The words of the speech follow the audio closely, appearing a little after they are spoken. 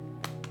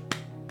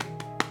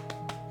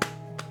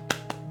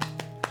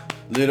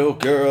Little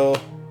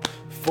girl,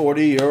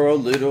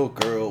 40-year-old little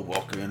girl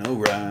walking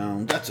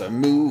around. That's a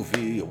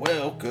movie.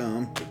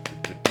 Welcome.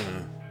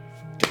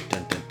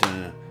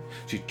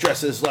 She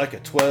dresses like a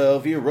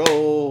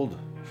 12-year-old,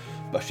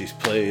 but she's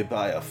played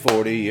by a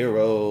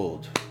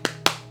 40-year-old.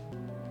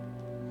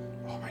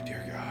 Oh my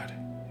dear God.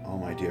 Oh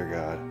my dear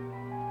God.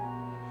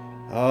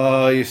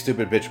 Oh, you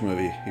stupid bitch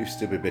movie. You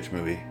stupid bitch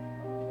movie.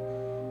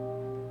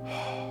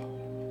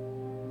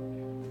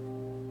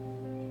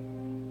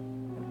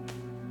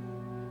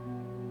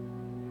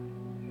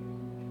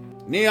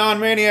 Neon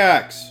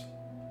Maniacs!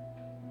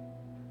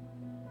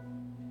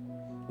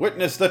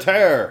 Witness the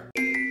terror!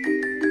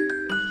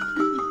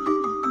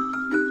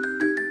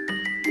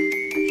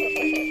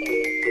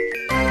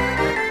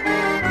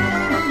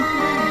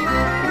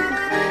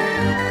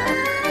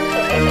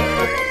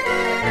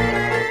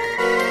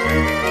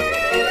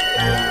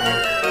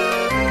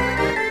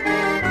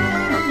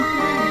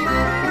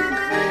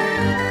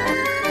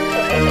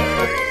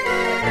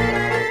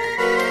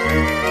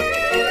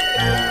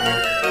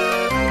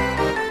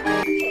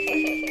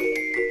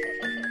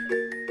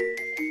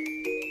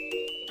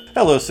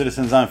 Hello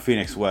citizens, I'm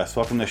Phoenix West.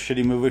 Welcome to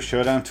Shitty Movie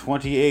Showdown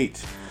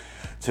 28.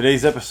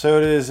 Today's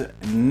episode is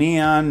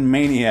Neon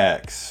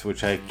Maniacs,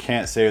 which I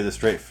can't say with a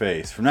straight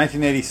face, from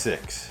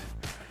 1986.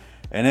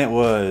 And it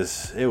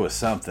was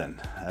something.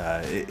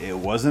 It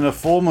wasn't a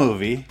full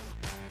movie,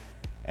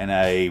 and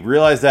I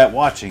realized that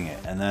watching it.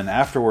 And then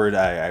afterward,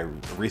 I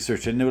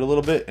researched into it a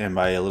little bit, and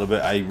by a little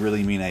bit, I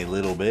really mean a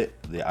little bit.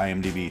 The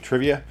IMDb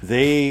trivia.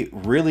 They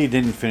really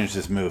didn't finish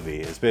this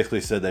movie. It's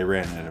basically said they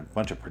ran into a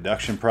bunch of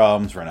production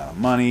problems, ran out of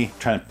money,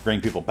 trying to bring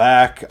people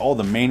back. All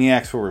the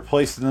maniacs were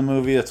replaced in the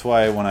movie. That's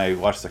why when I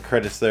watched the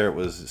credits there, it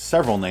was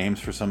several names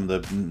for some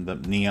of the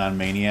Neon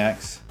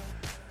Maniacs.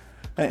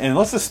 And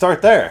let's just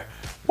start there.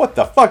 What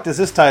the fuck does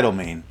this title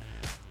mean?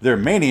 They're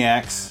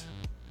maniacs,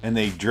 and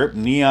they drip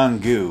neon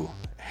goo.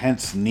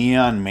 Hence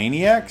Neon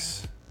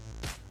Maniacs?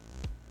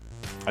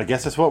 I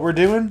guess that's what we're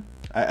doing?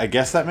 I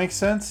guess that makes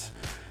sense?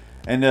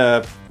 And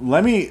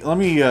let me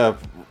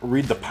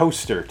read the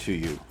poster to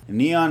you.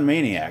 Neon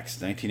Maniacs,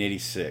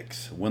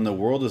 1986. When the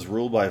world is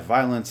ruled by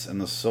violence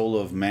and the soul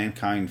of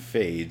mankind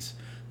fades,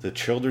 the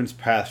children's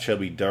path shall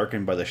be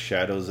darkened by the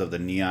shadows of the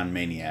Neon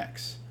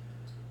Maniacs.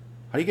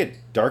 How do you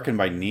get darkened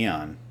by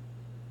neon?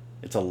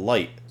 It's a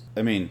light.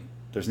 I mean,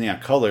 there's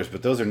neon colors,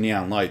 but those are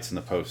neon lights in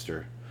the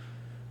poster.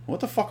 What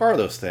the fuck are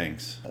those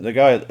things? The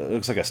guy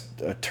looks like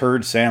a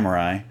turd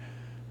samurai.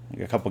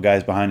 Like a couple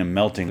guys behind him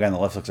melting. The guy on the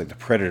left looks like the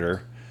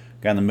Predator.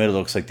 The guy in the middle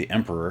looks like the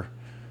Emperor.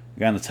 The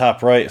guy on the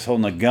top right is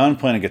holding a gun,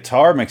 playing a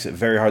guitar. Makes it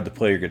very hard to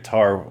play your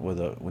guitar with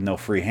no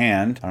free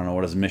hand. I don't know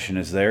what his mission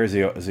is there. Is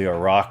he a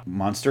rock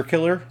monster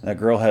killer? That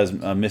girl has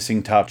a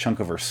missing top chunk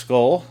of her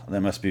skull.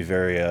 That must be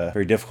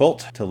very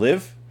difficult to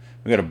live.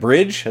 We got a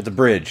bridge. That's a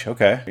bridge.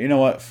 Okay. You know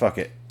what? Fuck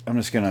it. I'm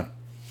just gonna...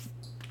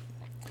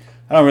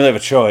 I don't really have a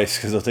choice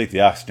because they'll take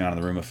the oxygen out of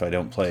the room if I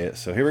don't play it.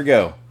 So here we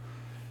go.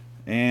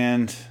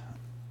 And...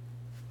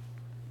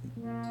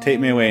 take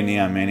me away,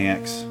 Neon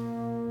Maniacs.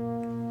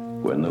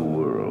 When the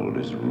world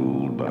is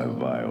ruled by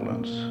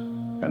violence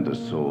and the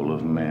soul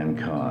of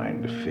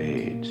mankind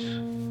fades,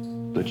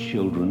 the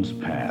children's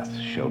path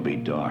shall be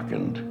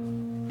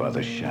darkened by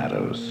the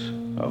shadows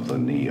of the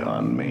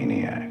Neon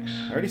Maniacs.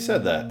 I already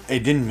said that.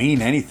 It didn't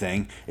mean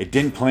anything. It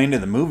didn't play into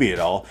the movie at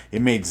all.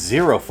 It made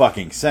zero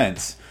fucking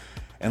sense.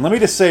 And let me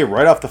just say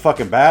right off the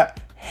fucking bat,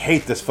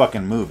 hate this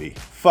fucking movie.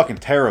 Fucking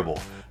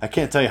terrible. I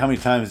can't tell you how many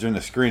times during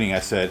the screening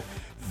I said,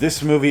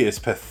 this movie is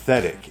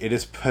pathetic. It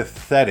is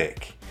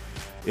pathetic.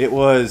 It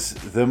was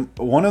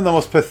one of the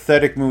most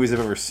pathetic movies I've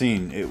ever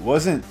seen. It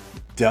wasn't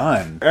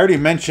done. I already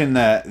mentioned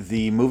that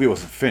the movie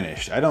wasn't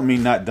finished. I don't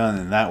mean not done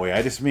in that way.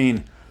 I just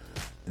mean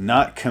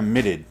not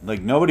committed.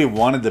 Like, nobody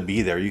wanted to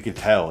be there. You could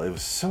tell. It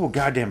was so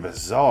goddamn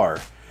bizarre.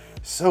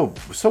 So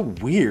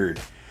weird.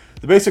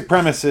 The basic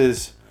premise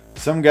is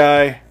some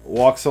guy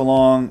walks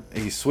along.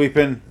 He's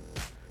sweeping.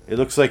 It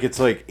looks like it's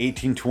like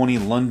 1820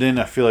 London.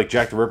 I feel like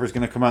Jack the Ripper's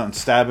going to come out and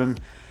stab him.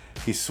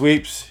 He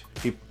sweeps.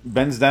 He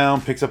bends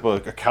down, picks up a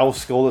cow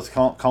skull that's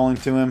calling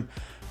to him.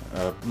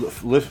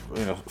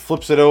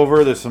 Flips it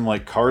over. There's some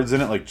like cards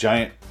in it, like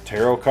giant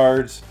tarot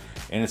cards.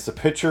 And it's the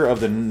picture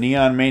of the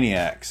Neon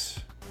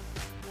Maniacs.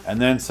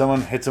 And then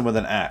someone hits him with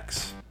an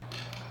axe.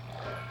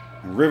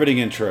 Riveting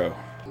intro.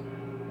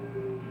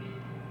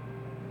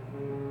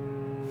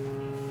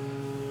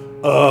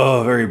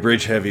 Oh, very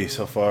bridge heavy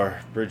so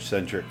far. Bridge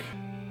centric.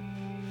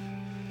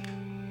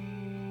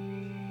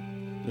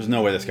 There's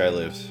no way this guy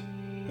lives.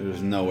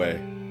 There's no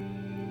way.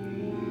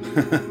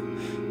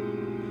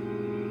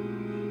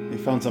 He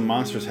found some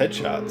monstrous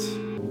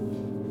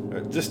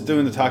headshots. Just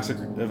doing the Toxic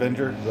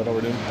Avenger. Is that all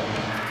we're doing?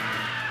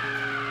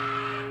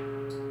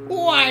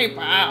 Wipe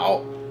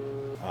out.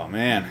 Oh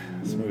man,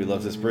 this movie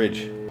loves this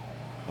bridge.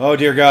 Oh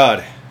dear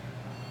God.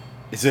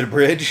 Is it a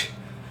bridge?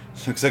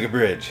 Looks like a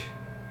bridge.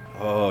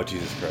 Oh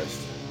Jesus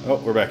Christ. Oh,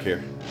 we're back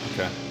here.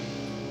 Okay.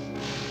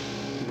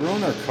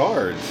 Ruin our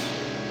cards.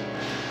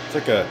 It's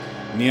like a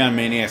Neon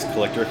Maniacs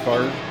collector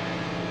card.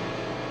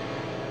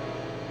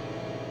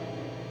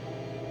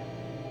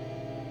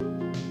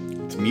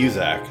 It's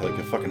Muzak, like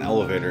a fucking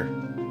elevator.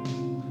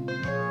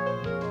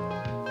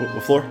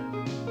 What floor?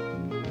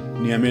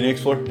 Neon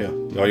Maniacs floor? Yeah.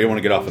 Oh, you don't want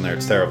to get off in there.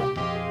 It's terrible.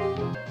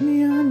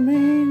 Neon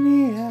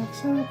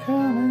Maniacs are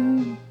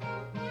coming.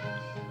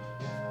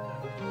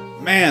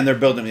 Man, they're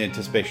building the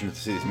anticipation to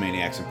see these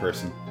maniacs in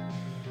person.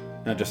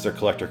 Not just their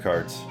collector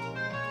cards.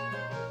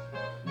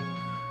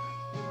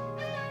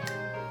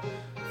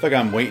 I feel like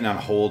I'm waiting on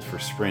hold for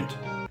Sprint.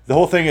 The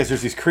whole thing is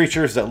there's these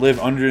creatures that live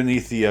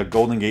underneath the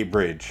Golden Gate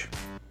Bridge.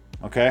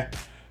 Okay?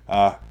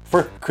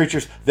 For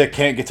creatures that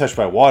can't get touched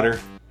by water.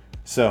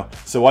 So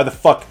why the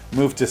fuck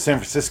move to San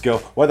Francisco?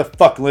 Why the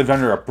fuck live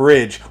under a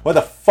bridge? Why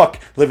the fuck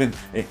live in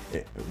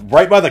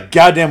right by the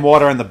goddamn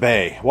water in the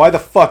bay? Why the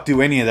fuck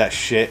do any of that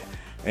shit?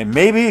 And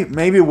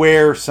maybe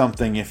wear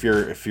something if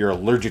you're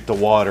allergic to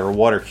water or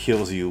water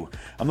kills you.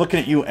 I'm looking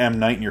at you, M.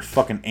 Night, in your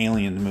fucking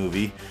Alien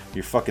movie,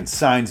 your fucking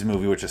Signs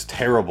movie, which is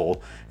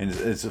terrible. And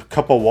it's a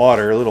cup of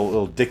water, a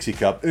little Dixie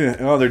cup.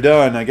 Oh, they're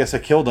done. I guess I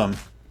killed them.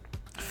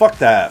 Fuck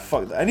that.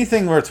 Fuck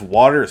anything where it's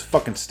water is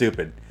fucking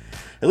stupid.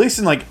 At least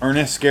in like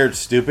Ernest Scared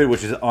Stupid,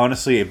 which is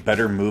honestly a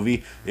better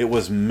movie, it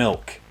was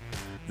milk.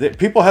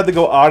 People had to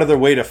go out of their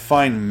way to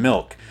find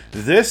milk.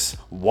 This,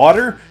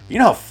 water, you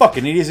know how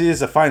fucking easy it is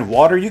to find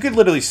water? You could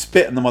literally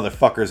spit in the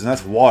motherfuckers, and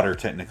that's water,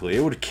 technically.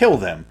 It would kill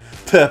them.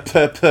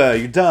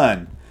 You're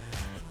done.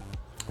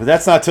 But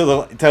that's not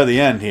till the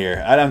end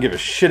here. I don't give a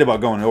shit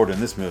about going in order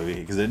in this movie,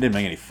 because it didn't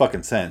make any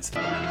fucking sense.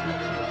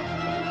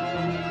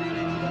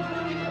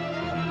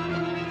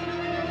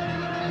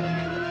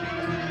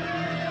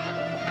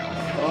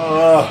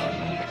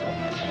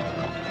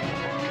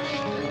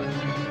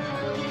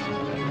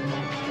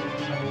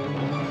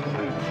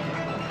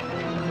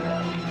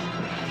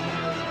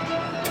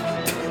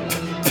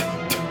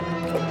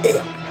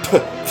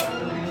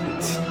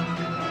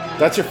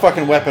 That's your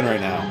fucking weapon right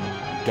now,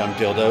 dumb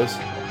dildos.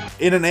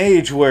 In an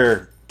age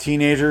where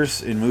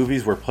teenagers in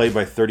movies were played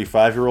by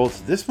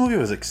 35-year-olds, this movie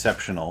was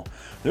exceptional.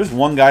 There's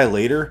one guy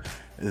later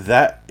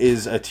that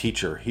is a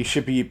teacher. He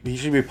should be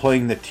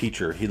playing the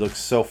teacher. He looks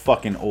so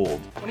fucking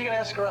old. When are you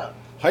gonna ask her out?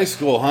 High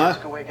school, huh?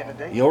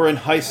 You're in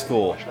high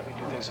school. Let me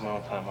do things in my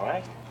own time, all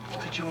right?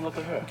 Look at you and look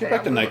at her. Get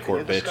back to Night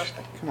Court, bitch.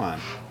 Come on.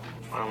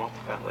 I don't want the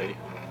fat lady.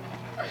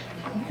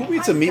 Who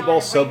eats a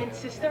meatball sub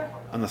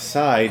on the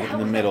side in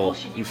the middle?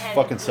 You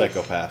fucking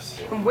psychopaths.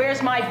 And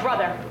where's my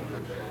brother?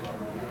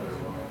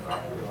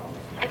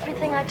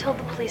 Everything I told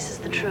the police is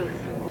the truth.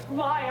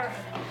 Liar!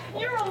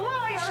 You're a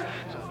liar!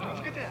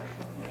 Look at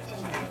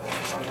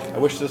that. I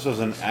wish this was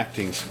an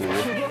acting school.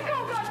 Let's go,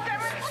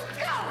 goddammit! Let's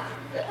go!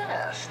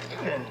 Yeah,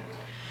 Steven.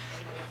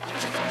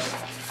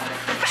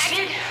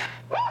 Faggot!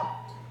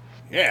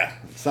 Yeah,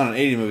 it's not an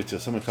 80 movie till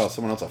someone calls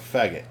someone else a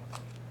faggot.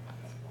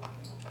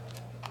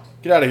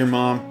 Get out of here,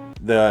 Mom.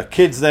 The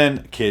kids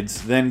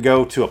then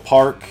go to a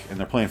park and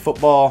they're playing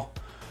football,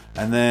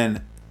 and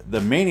then the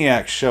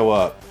maniacs show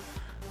up.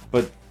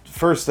 But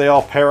first they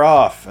all pair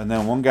off, and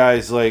then one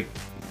guy's like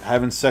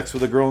having sex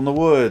with a girl in the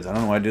woods. I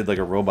don't know why I did like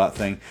a robot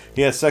thing.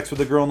 He has sex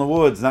with a girl in the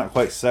woods, not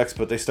quite sex,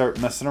 but they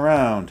start messing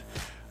around.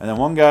 And then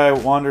one guy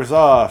wanders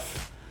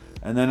off,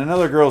 and then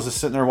another girl's just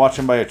sitting there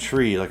watching by a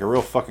tree, like a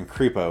real fucking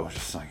creepo.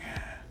 Just like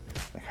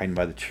hiding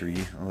by the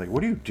tree. I'm like,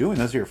 what are you doing?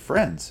 Those are your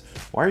friends.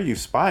 Why are you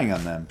spying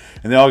on them?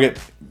 And they all get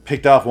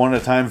picked off one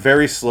at a time,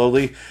 very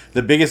slowly.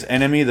 The biggest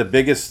enemy, the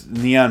biggest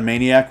neon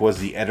maniac was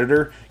the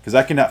editor, because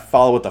I could not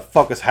follow what the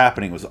fuck was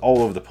happening. It was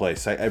all over the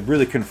place. I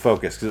really couldn't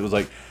focus, because it was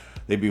like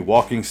they'd be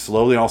walking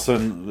slowly, and all of a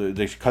sudden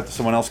they cut to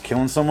someone else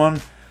killing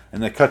someone,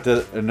 and they cut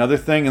to another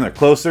thing, and they're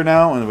closer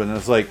now, and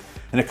it's like,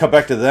 and they cut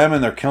back to them,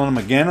 and they're killing them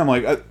again. I'm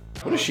like,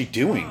 what is she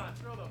doing?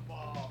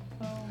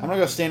 I'm gonna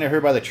go stand here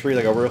by the tree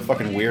like a real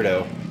fucking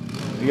weirdo.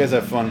 You guys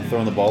have fun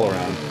throwing the ball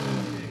around.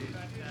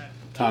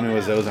 Tommy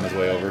Wiseau's on his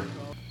way over.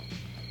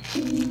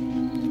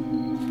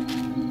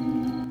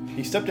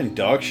 He stepped in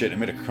dog shit and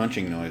made a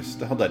crunching noise. What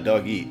the hell did that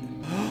dog eat?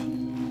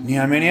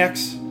 Neon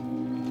Maniacs?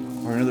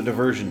 Or another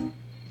diversion?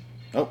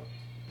 Oh.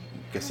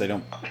 Guess they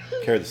don't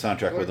carry the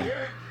soundtrack with them.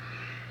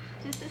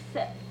 Just a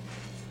sec.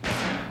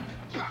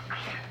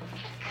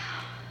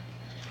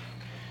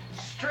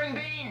 String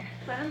bean.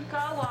 Let him go,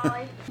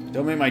 Wally.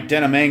 Don't make my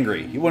denim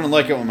angry. You wouldn't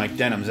like it when my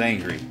denim's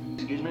angry.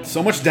 Excuse me?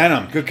 So much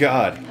denim. Good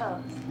God.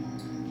 Pose.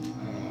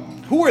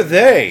 Who are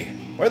they?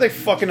 Why are they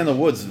fucking in the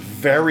woods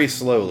very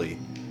slowly?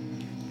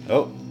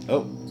 Oh.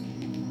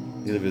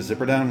 You leave his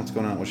zipper down? What's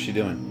going on? What's she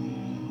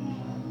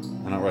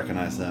doing? I don't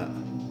recognize that.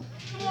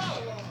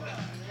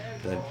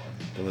 That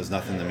was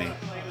nothing to me.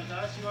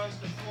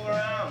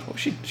 Oh,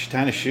 she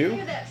tying a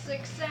shoe?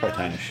 Probably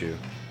tying a shoe.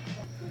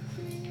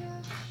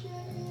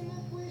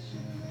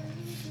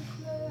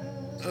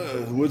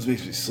 The woods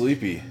makes me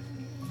sleepy.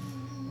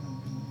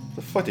 What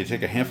the fuck? Did you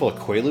take a handful of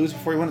Quaaludes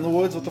before you went in the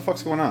woods? What the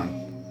fuck's going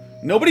on?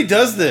 Nobody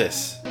does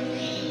this!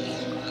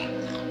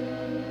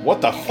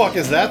 What the fuck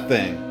is that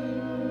thing?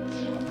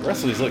 The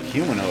rest of these look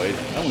humanoid.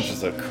 That one's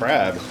just a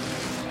crab. Not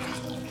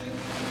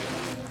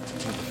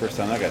the first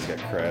time that guy's got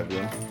crabbed,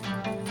 though.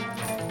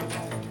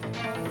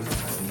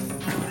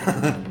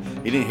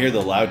 You didn't hear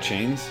the loud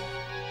chains?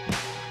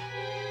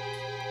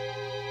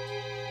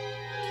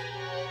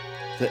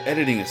 The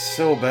editing is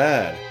so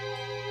bad.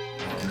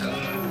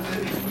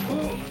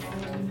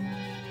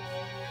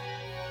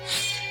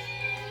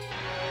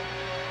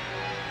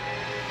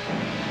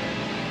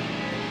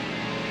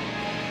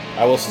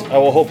 I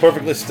will hold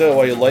perfectly still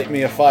while you light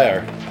me a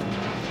fire.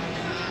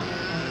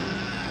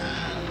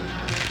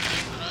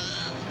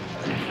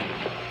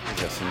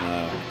 Got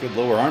some good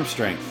lower arm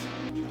strength.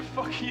 What the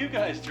fuck are you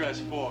guys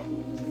dressed for?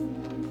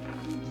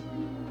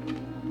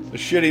 A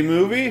shitty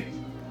movie?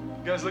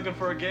 You guys looking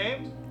for a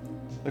game?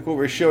 Like what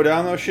we show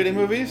down those shitty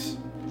movies?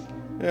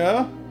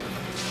 Yeah?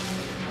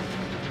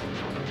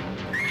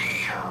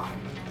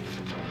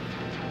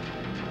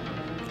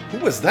 Who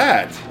was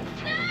that?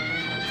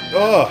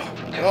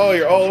 Oh,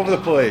 you're all over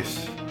the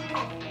place.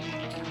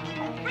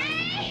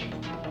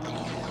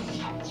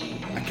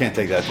 I can't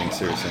take that thing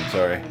seriously, I'm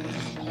sorry.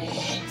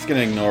 It's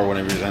gonna ignore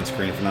whenever he's on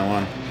screen from now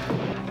on.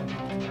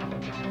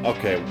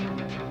 Okay.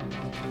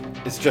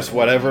 It's just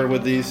whatever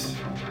with these.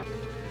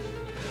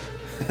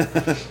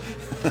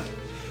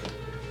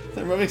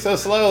 They're moving so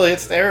slowly,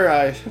 it's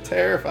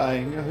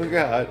terrifying. Oh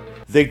god.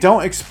 They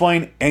don't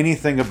explain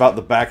anything about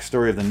the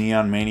backstory of the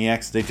Neon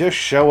Maniacs. They just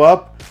show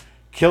up,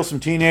 kill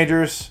some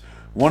teenagers.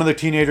 One of the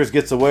teenagers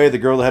gets away, the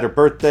girl that had her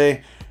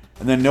birthday,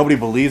 and then nobody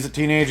believes the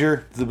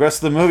teenager. The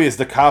rest of the movie is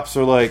the cops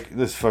are like,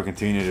 this fucking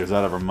teenager's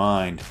out of her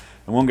mind.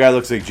 And one guy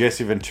looks like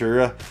Jesse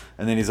Ventura,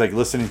 and then he's like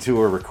listening to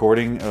her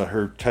recording,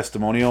 her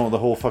testimonial, the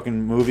whole fucing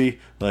movie,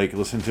 like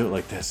listening to it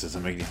like, this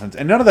doesn't make any sense.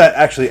 And none of that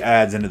actually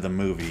adds into the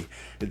movie.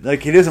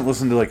 Like, he doesn't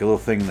listen to like a little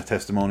thing in the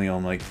testimonial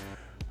and like,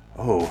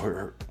 oh,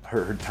 her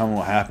telling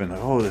what happened.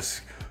 Like, oh,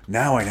 this,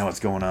 now I know what's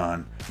going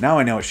on. Now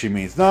I know what she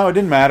means. No, it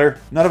didn't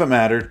matter. None of it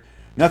mattered.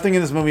 Nothing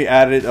in this movie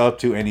added up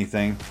to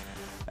anything.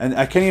 And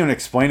I can't even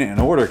explain it in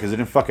order because it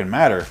didn't fucking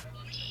matter.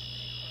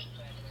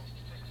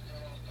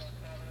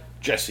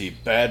 Jesse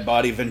Bad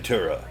Body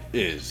Ventura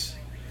is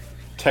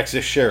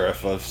Texas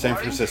Sheriff of San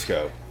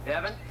Francisco.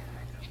 Devin?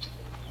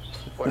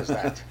 What is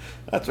that?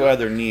 That's why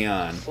they're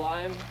neon.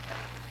 Slime?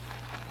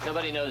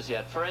 Nobody knows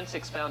yet.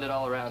 Forensics found it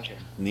all around here.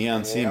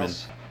 Neon semen.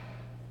 else?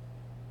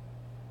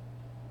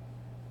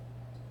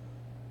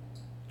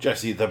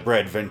 Jesse the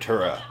Bread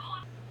Ventura.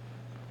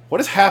 What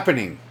is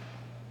happening?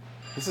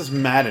 This is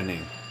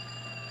maddening.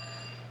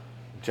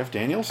 Jeff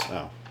Daniels?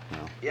 Oh,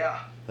 no.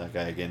 Yeah, That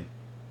guy again.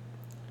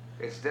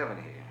 it's Devin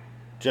here.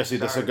 Jesse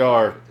the Sorry.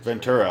 Cigar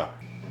Ventura.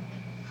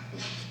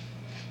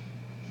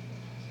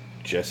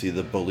 Jesse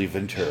the Bully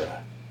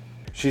Ventura.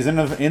 She's in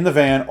the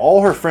van.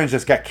 All her friends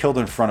just got killed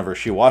in front of her.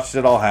 She watched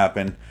it all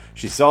happen.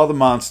 She saw the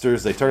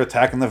monsters. They start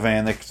attacking the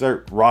van. They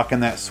start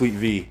rocking that sweet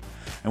V.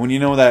 And when you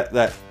know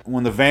that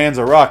when the vans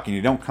are rocking,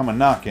 you don't come a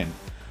knocking.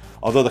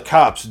 Although the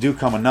cops do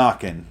come a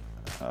knocking.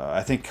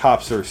 I think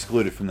cops are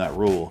excluded from that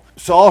rule.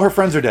 So all her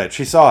friends are dead.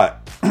 She saw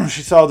it.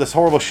 She saw this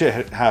horrible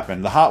shit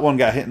happen. The hot one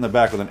got hit in the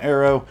back with an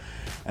arrow.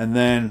 And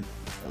then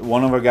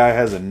one of a guy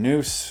has a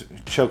noose,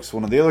 chokes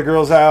one of the other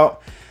girls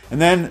out.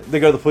 And then they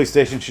go to the police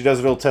station. She does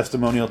a little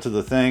testimonial to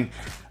the thing.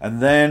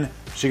 And then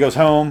she goes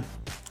home.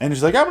 And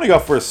she's like, I'm going to go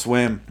for a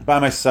swim by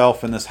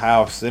myself in this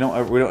house. We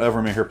don't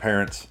ever meet her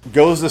parents.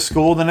 Goes to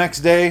school the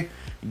next day.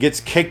 Gets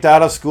kicked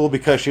out of school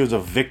because she was a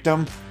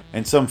victim.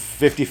 And some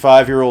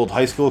 55-year-old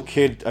high school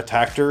kid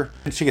attacked her.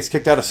 And she gets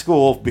kicked out of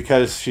school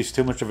because she's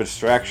too much of a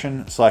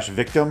distraction /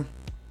 victim.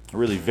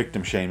 Really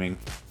victim shaming.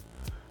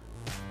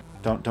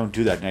 Don't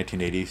do that,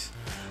 1980s.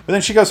 But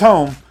then she goes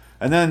home.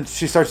 And then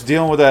she starts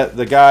dealing with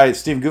the guy,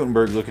 Steve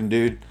Guttenberg looking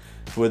dude,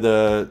 with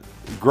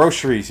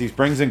groceries. He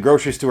brings in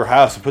groceries to her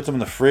house and puts them in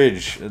the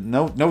fridge.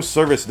 No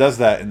service does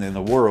that in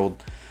the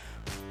world.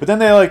 But then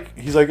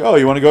he's like, oh,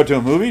 you want to go to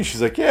a movie? And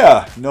she's like,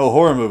 yeah, no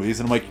horror movies.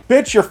 And I'm like,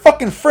 bitch, your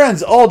fucking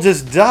friends all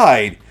just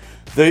died.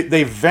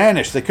 They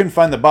vanished. They couldn't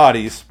find the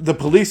bodies. The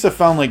police have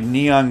found like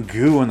neon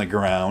goo on the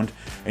ground.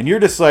 And you're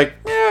just like,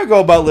 yeah, go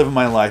about living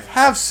my life.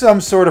 Have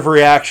some sort of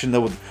reaction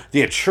to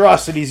the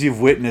atrocities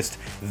you've witnessed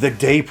the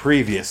day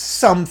previous.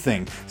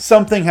 Something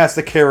has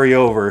to carry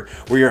over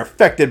where you're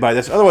affected by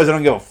this. Otherwise, I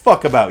don't give a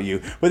fuck about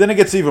you. But then it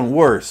gets even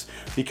worse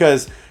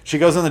because she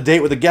goes on the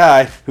date with a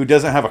guy who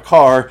doesn't have a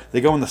car.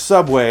 They go in the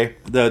subway.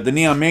 The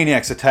Neon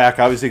Maniacs attack,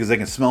 obviously, because they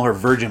can smell her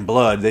virgin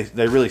blood.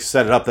 They really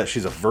set it up that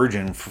she's a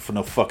virgin for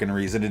no fucking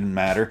reason. It didn't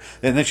matter.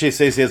 And then she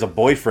says she has a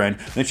boyfriend.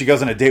 Then she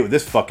goes on a date with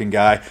this fucking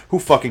guy. Who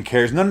fucking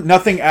cares?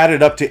 Nothing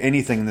added up to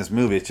anything in this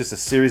movie. It's just a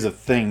series of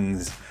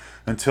things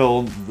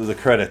until the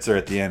credits are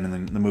at the end and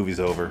then the movie's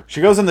over.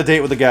 She goes on the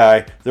date with the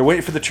guy. They're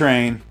waiting for the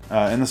train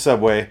in the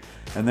subway.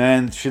 And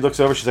then she looks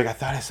over. She's like, I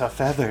thought I saw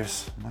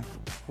feathers. I'm like,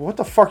 what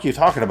the fuck are you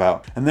talking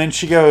about? And then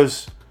she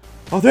goes,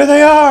 oh, there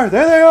they are.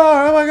 There they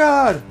are. Oh, my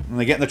God. And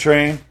they get in the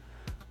train.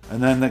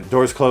 And then the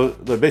doors close.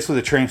 Basically,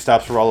 the train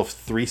stops for all of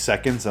 3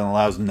 seconds and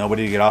allows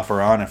nobody to get off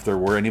or on if there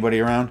were anybody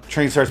around.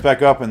 Train starts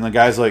back up. And the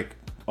guy's like,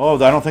 oh,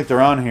 I don't think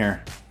they're on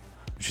here.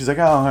 And she's like,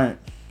 oh, all right.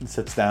 And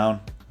sits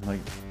down. I'm like,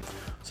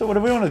 so what do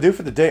we want to do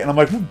for the date? And I'm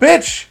like,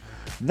 bitch,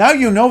 now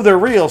you know they're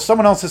real.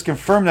 Someone else has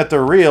confirmed that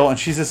they're real. And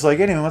she's just like,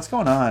 anyway, what's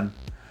going on?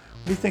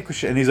 What do you think we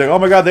should? And he's like, oh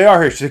my God, they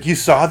are here. She's like, you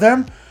saw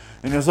them?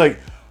 And it was like,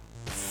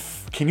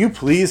 can you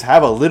please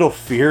have a little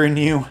fear in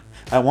you?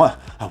 I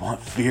want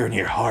fear in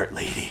your heart,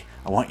 lady.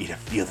 I want you to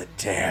feel the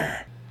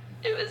terror.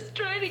 It was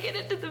trying to get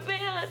into the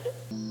van.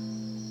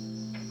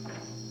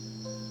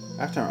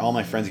 After all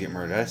my friends get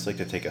murdered, I just like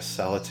to take a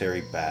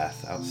solitary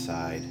bath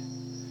outside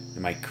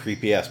in my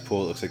creepy ass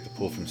pool. It looks like the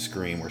pool from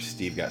Scream where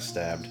Steve got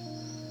stabbed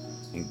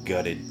and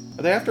gutted.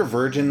 Are they after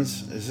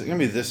virgins? Is it gonna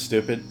be this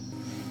stupid?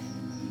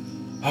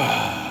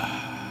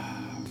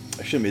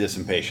 I shouldn't be this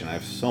impatient. I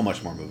have so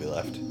much more movie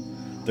left.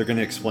 They're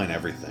gonna explain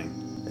everything.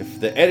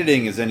 If the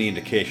editing is any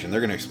indication,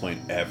 they're gonna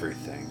explain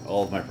everything.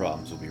 All of my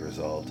problems will be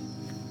resolved.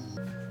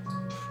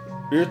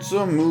 It's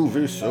a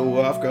movie, so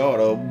I've got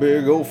a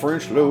big old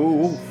French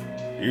loaf.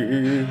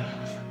 Yeah.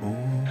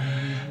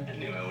 I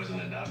knew I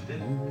wasn't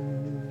adopted.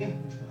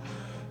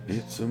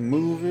 It's a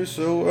movie,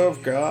 so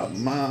I've got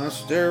my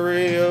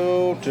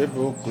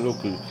stereotypical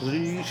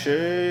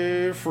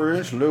cliche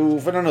French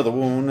loaf and another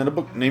one and a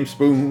book named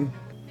Spoon.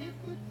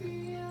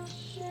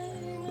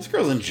 This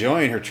girl's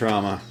enjoying her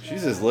trauma.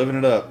 She's just living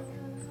it up,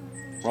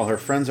 while her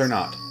friends are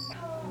not.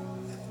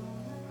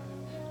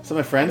 So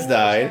my friends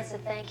died.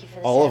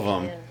 All of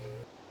them.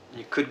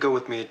 You could go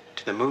with me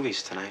to the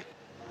movies tonight.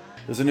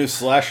 There's a new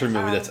slasher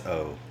movie that's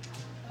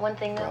One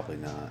thing though, probably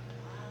not.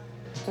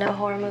 no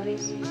horror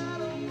movies.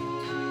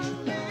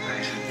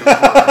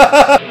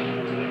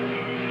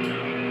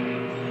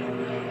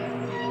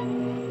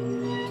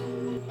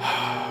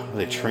 Are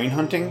they train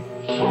hunting?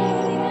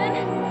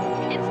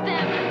 It's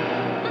them.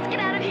 Let's get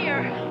out of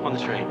here. On the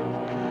train.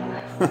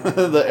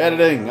 The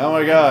editing, oh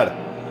my god.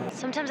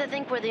 Sometimes I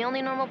think we're the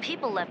only normal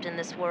people left in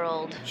this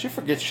world. She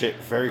forgets shit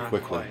very Not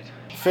quickly. quite.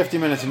 50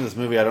 minutes into this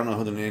movie, I don't know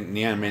who the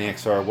Neon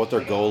Maniacs are, what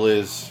their goal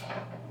is,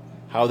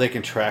 how they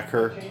can track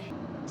her.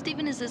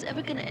 Stephen, is this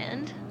ever gonna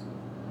end?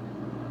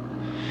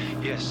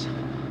 Yes.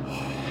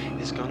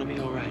 It's gonna be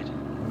alright.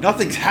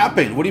 Nothing's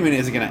happened. What do you mean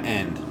is it going to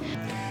end?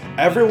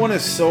 Everyone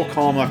is so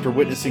calm after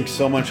witnessing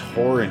so much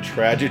horror and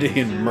tragedy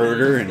and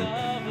murder and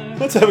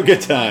let's have a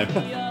good time.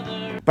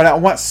 But I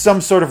want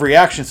some sort of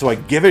reaction, so I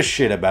give a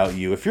shit about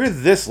you. If you're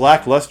this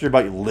lackluster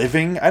about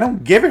living, I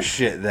don't give a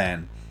shit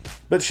then.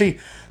 But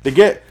they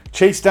get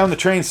chased down the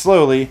train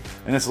slowly,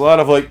 and it's a lot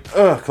of like,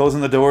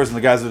 closing the doors, and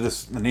the guys are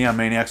just, the Neon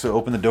Maniacs will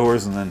open the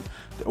doors, and then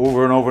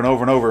over and over and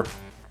over and over.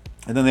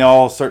 And then they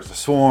all start to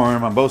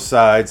swarm on both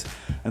sides.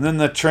 And then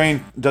the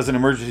train does an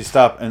emergency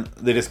stop, and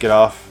they just get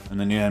off, and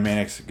the Neon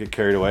Maniacs get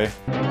carried away.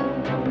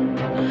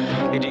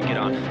 They did get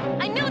on.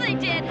 I knew they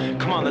did.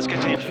 Come on, let's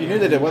get to If you knew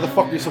they did, why the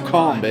fuck are you so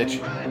calm,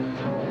 bitch?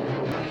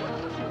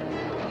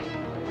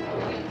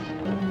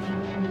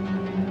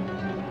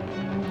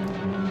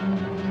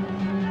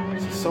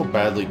 This is so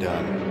badly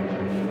done.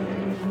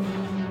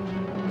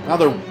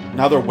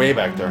 Now they're way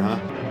back there, huh?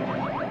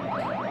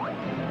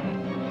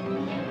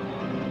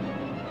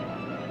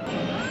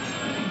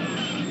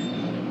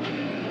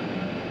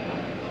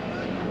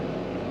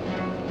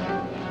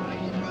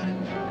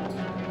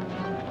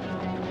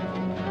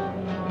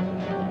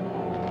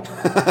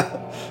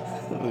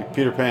 Like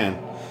Peter Pan.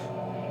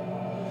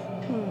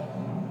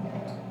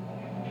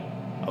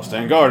 I'll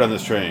stand guard on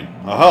this train.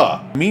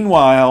 Aha!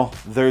 Meanwhile,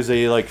 there's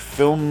a like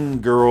film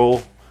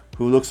girl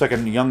who looks like a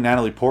young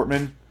Natalie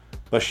Portman,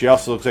 but she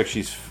also looks like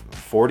she's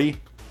 40.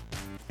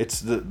 It's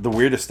the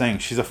weirdest thing.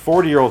 She's a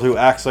 40-year-old who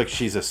acts like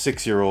she's a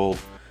 6-year-old,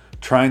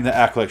 trying to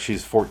act like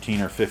she's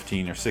 14 or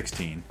 15 or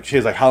 16. She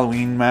has like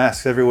Halloween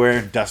masks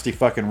everywhere, dusty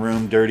fucking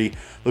room, dirty.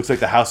 Looks like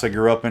the house I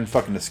grew up in,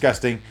 fucking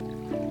disgusting.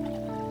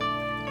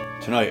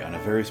 Tonight on a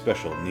very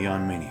special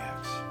Neon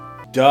Maniacs.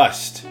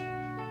 Dust.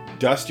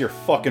 Dust your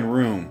fucking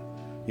room.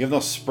 You have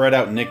those spread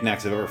out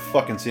knickknacks I've ever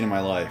fucking seen in my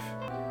life.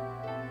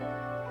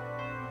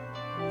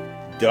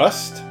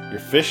 Dust? Your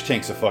fish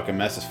tank's a fucking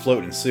mess. It's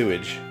floating in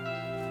sewage.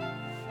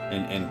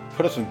 And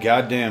put up some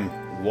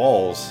goddamn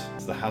walls.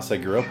 It's the house I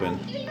grew up in.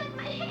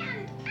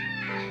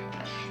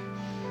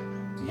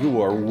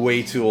 You are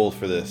way too old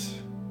for this.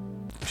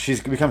 She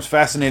becomes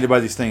fascinated by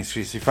these things.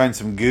 She finds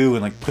some goo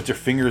and like puts her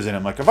fingers in it.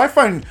 I'm like, if I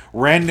find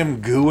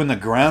random goo in the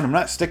ground, I'm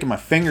not sticking my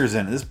fingers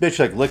in it. This bitch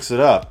like licks it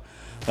up.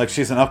 Like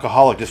she's an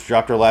alcoholic, just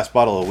dropped her last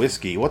bottle of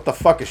whiskey. What the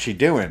fuck is she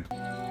doing?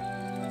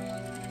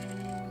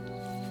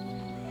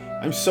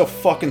 I'm so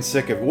fucking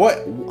sick of what?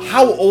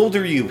 How old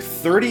are you?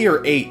 30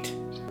 or 8?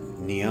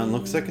 Neon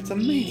looks like it's a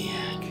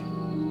maniac.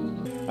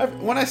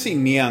 When I see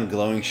neon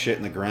glowing shit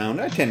in the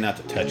ground, I tend not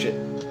to touch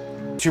it.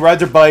 She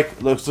rides her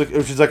bike, looks like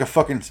she's like a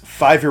fucking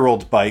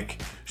 5-year-old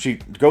bike. She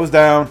goes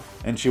down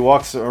and she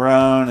walks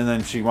around and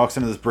then she walks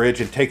into this bridge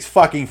and takes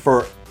fucking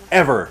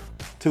forever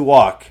to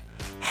walk.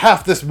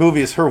 Half this movie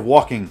is her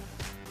walking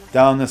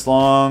down this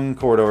long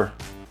corridor,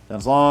 down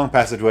this long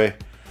passageway.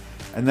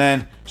 And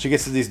then she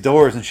gets to these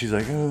doors and she's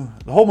like, oh.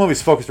 The whole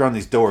movie's focused around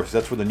these doors.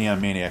 That's where the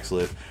Neon Maniacs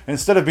live. And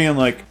instead of being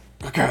like,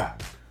 and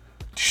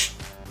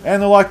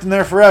they're locked in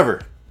there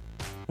forever.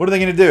 What are they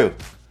going to do?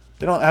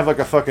 They don't have like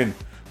a fucking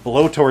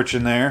blowtorch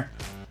in there.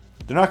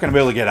 They're not going to be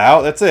able to get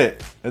out. That's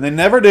it. And they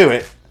never do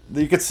it.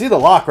 You can see the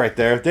lock right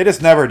there. They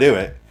just never do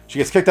it. She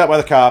gets kicked out by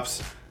the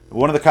cops.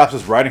 One of the cops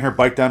is riding her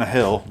bike down a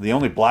hill, the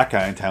only black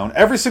guy in town.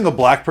 Every single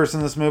black person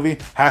in this movie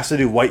has to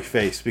do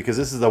whiteface because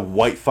this is a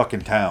white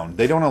fucking town.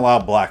 They don't allow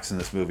blacks in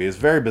this movie. It's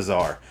very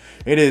bizarre.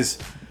 It's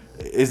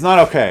not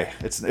okay.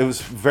 It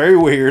was very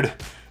weird.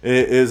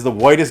 It is the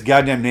whitest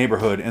goddamn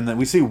neighborhood, and then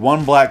we see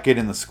one black kid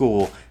in the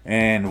school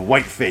and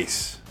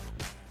whiteface.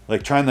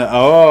 Like trying to,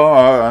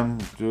 I'm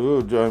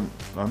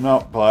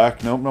not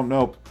black.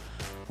 Nope.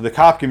 The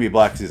cop can be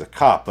black because he's a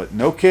cop, but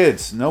no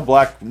kids, no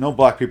black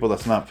people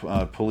that's not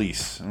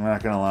police. We're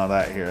not going to allow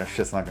that here. That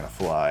shit's not going to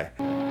fly.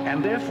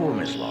 And therefore,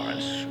 Miss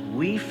Lawrence,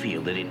 we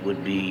feel that it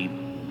would be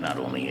not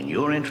only in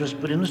your interest,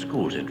 but in the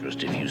school's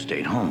interest if you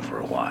stayed home for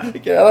a while.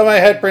 Get out of my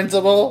head,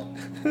 principal!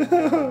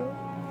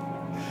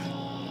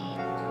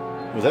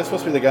 Was that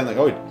supposed to be the guy like,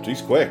 oh,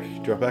 geez, quick, he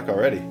dropped back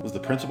already. Was the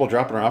principal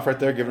dropping her off right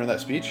there, giving her that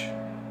speech?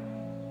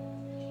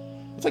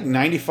 It's like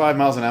 95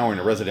 miles an hour in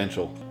a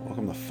residential.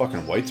 Welcome to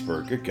fucking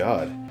Whitesburg, good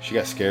God. She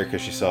got scared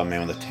because she saw a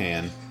man with a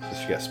tan, so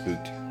she got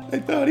spooked. I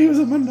thought he was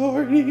a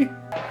minority. You're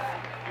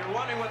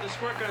wondering what the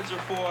squirt guns are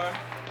for?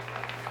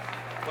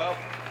 Well,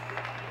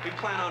 we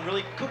plan on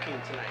really cooking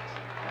tonight.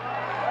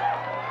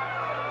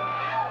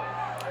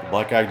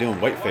 Black guy doing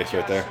whiteface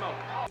right there.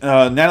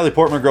 Natalie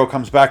Portman girl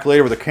comes back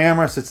later with a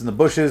camera, sits in the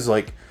bushes,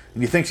 like,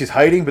 and you think she's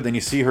hiding, but then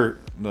you see her,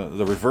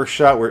 the reverse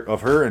shot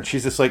of her, and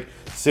she's just like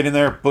sitting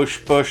there, bush,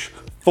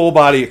 full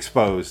body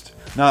exposed.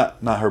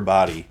 Not her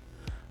body,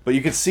 but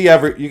you could see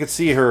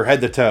her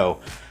head to toe,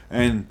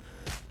 and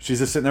she's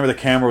just sitting there with a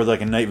camera with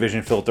like a night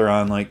vision filter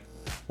on, like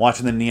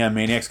watching the Neon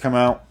Maniacs come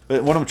out.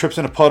 But one of them trips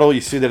in a puddle. You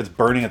see that it's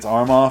burning its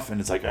arm off,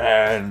 and it's like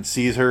and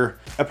sees her.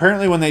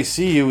 Apparently, when they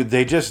see you,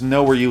 they just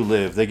know where you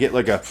live. They get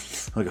like a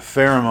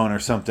pheromone or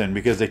something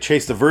because they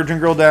chased the Virgin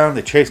Girl down.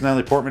 They chased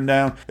Natalie Portman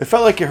down. It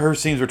felt like her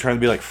scenes were trying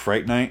to be like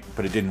Fright Night,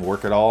 but it didn't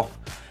work at all.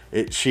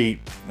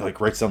 She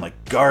like writes down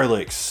like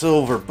garlic,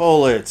 silver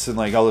bullets, and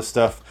like all this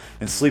stuff,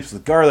 and sleeps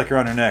with garlic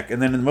around her neck.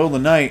 And then in the middle of the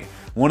night,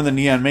 one of the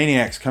Neon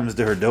Maniacs comes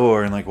to her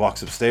door and like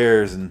walks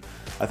upstairs, and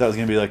I thought it was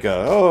gonna be like it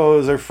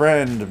was her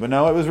friend, but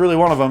no, it was really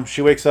one of them.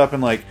 She wakes up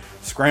and like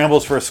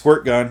scrambles for a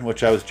squirt gun,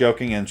 which I was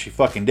joking, and she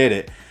fucking did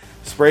it.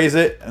 Sprays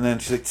it, and then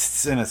she's like,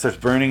 and it starts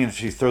burning, and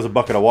she throws a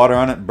bucket of water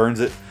on it, and burns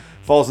it.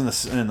 Falls in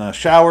the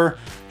shower.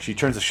 She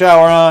turns the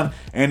shower on,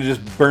 and it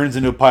just burns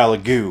into a pile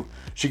of goo.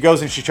 She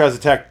goes and she tries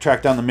to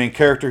track down the main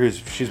character who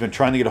she's been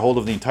trying to get a hold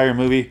of the entire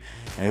movie,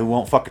 and who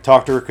won't fucking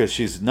talk to her because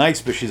she's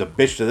nice, but she's a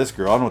bitch to this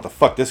girl. I don't know what the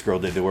fuck this girl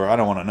did to her. I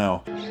don't want to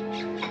know.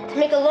 To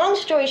make a long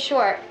story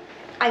short,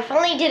 I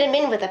finally did him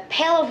in with a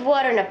pail of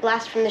water and a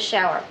blast from the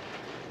shower.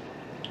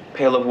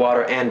 Pail of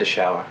water and a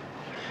shower.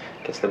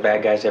 Gets the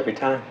bad guys every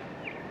time.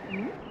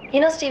 You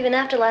know, Stephen,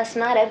 after last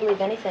night, I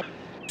believe anything.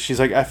 She's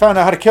like, I found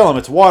out how to kill him.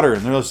 It's water.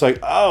 And they're just like,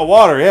 oh,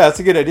 water. Yeah, that's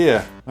a good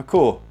idea. Oh,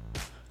 cool.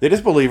 They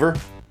just believe her.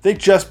 They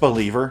just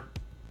believe her.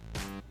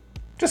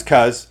 Just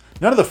cuz.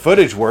 None of the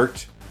footage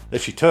worked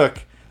that she took.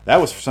 That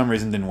was, for some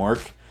reason, didn't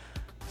work.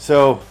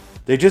 So,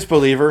 they just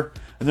believe her.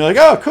 And they're like,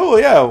 oh, cool,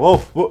 yeah.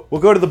 Well,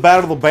 we'll go to the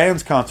Battle of the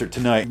Bands concert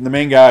tonight. The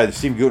main guy, the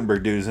Steve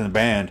Guttenberg dude, is in the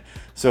band.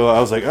 So I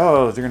was like,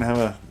 oh, they're going to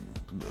have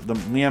the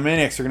Neon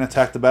Maniacs are going to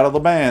attack the Battle of the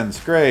Bands.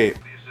 Great.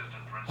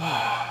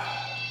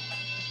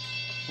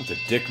 What's a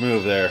dick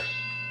move there?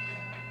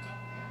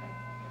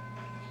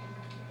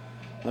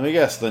 Let me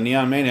guess, the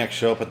Neon Maniacs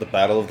show up at the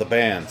Battle of the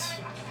Bands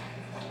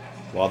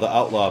while the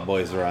Outlaw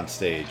Boys are on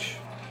stage.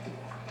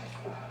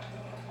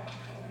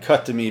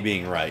 Cut to me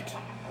being right.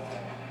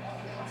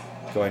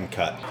 Go ahead and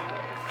cut.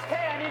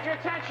 Hey, I need your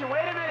attention.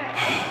 Wait a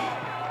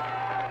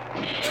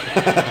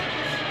minute.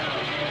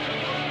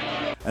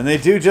 And they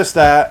do just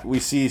that. We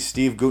see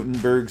Steve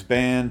Guttenberg's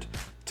band.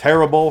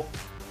 Terrible.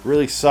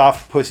 Really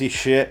soft pussy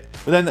shit.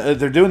 But then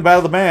they're doing Battle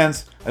of the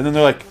Bands. And then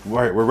they're like, all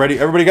right, we're ready.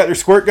 Everybody got their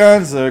squirt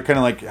guns. They're kind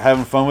of like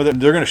having fun with it.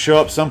 They're going to show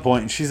up some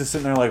point. And she's just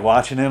sitting there like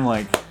watching him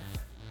like...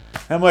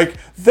 And I'm like,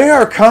 they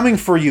are coming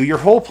for you. Your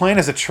whole plan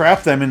is to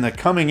trap them into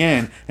coming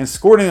in and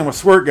squirting them with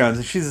squirt guns.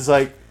 And she's just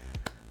like,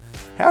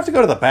 I have to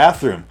go to the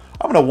bathroom.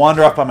 I'm going to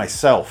wander off by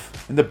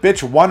myself. And the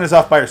bitch wanders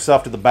off by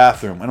herself to the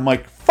bathroom. And I'm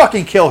like,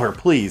 fucking kill her,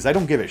 please. I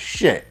don't give a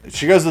shit.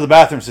 She goes to the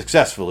bathroom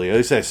successfully. At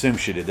least I assume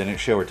she did. They didn't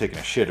show her taking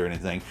a shit or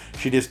anything.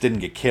 She just didn't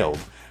get killed.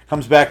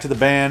 Comes back to the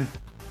band.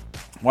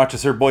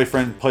 Watches her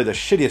boyfriend play the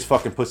shittiest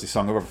fucking pussy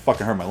song I've ever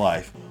fucking heard in my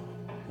life.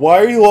 Why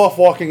are you off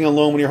walking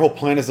alone when your whole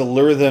plan is to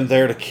lure them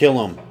there to kill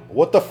them?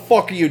 What the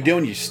fuck are you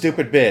doing, you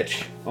stupid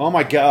bitch? Oh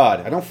my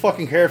god. I don't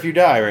fucking care if you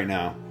die right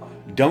now.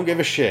 Don't give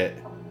a shit.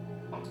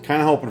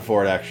 Kinda hoping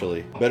for it,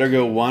 actually. Better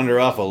go wander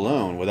off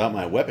alone without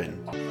my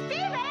weapon.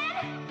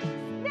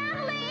 Steven!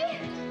 Natalie!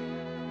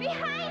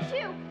 Behind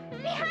you!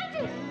 Behind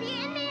you! Be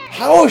in there!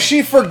 How has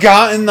she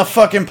forgotten the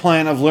fucking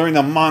plan of luring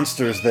the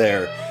monsters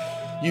there?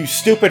 You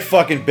stupid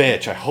fucking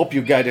bitch. I hope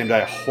you got die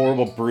a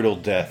horrible, brutal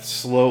death.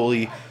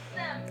 Slowly.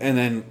 And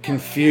then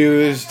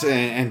confused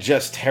and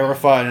just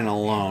terrified and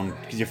alone.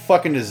 Because you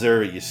fucking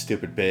deserve it, you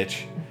stupid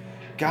bitch.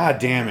 God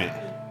damn it.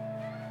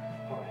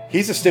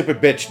 He's a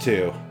stupid bitch,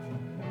 too.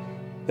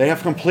 They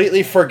have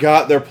completely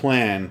forgot their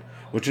plan,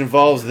 which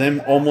involves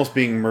them almost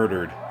being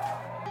murdered.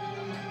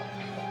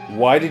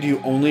 Why did you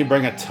only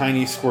bring a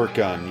tiny squirt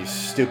gun, you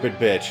stupid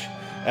bitch?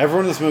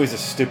 Everyone in this movie is a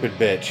stupid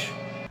bitch.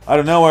 Out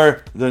of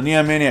nowhere, the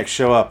Neon Maniacs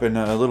show up, and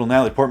a little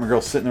Natalie Portman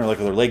girl sitting there like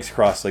with her legs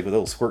crossed, like with a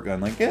little squirt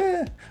gun, like,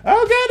 oh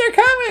god,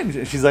 they're coming!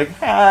 And she's like,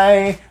 hi!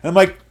 And I'm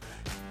like,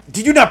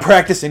 did you not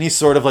practice any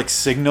sort of like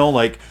signal?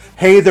 Like,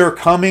 hey, they're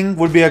coming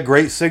would be a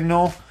great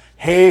signal.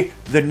 Hey,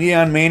 the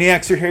Neon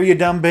Maniacs are here, you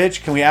dumb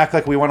bitch. Can we act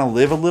like we want to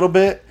live a little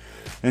bit?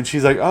 And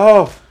she's like,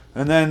 oh.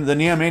 And then the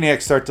Neon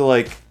Maniacs start to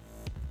like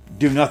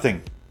do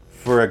nothing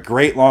for a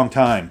great long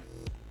time.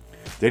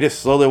 They just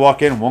slowly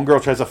walk in. One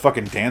girl tries to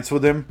fucking dance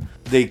with him.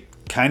 They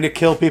kind of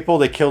kill people.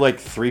 They kill like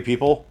 3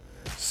 people.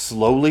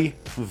 Slowly.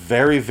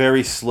 Very,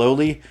 very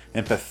slowly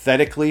and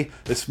pathetically.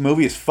 This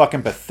movie is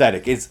fucking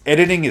pathetic. Its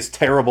editing is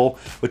terrible,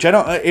 which I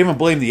don't even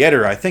blame the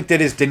editor. I think they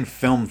just didn't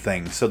film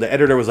things. So the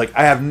editor was like,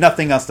 I have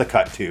nothing else to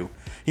cut to.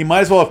 He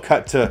might as well have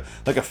cut to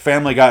like a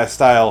Family Guy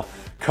style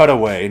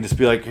cutaway and just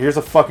be like, here's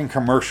a fucking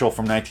commercial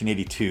from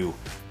 1982.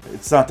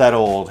 It's not that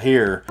old.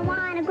 Here. I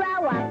wanna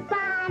grow up,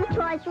 find a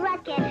Toys R Us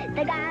kid.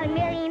 They got a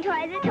million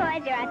toys at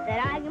Toys R Us that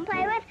I can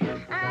play with.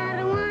 I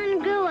don't wanna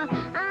grow up,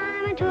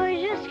 I'm a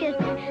Toys R Us kid.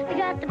 They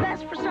got the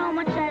best for so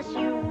much less.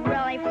 You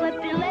really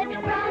flip your lid.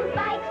 From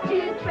bikes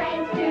to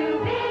trains to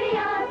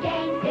video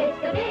games, it's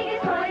the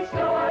biggest toy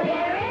store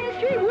there in the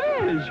street.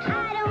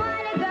 I don't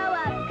wanna grow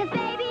up, 'cause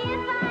baby,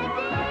 if I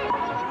did,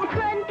 I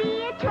couldn't be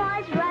a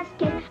Toys R Us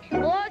kid.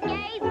 More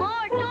games,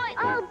 more toys.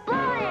 Oh boy,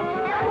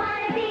 I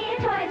wanna be a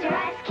Toys R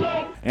Us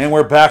kid. And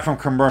we're back from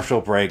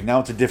commercial break. Now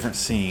it's a different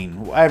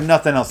scene. I have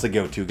nothing else to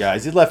go to,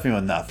 guys. You left me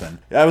with nothing.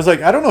 I was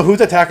like, I don't know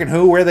who's attacking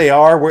who, where they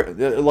are.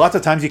 Lots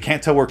of times you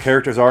can't tell where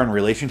characters are in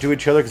relation to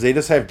each other because they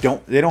just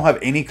don't have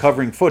any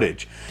covering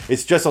footage.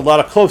 It's just a lot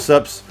of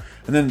close-ups,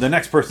 and then the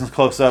next person's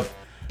close-up.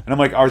 And I'm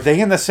like, are they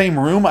in the same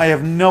room? I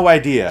have no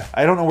idea.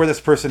 I don't know where this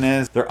person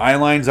is. Their eye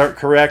lines aren't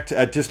correct.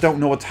 I just don't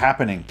know what's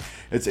happening.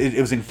 It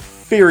was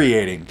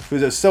infuriating.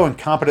 It was so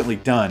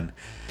incompetently done.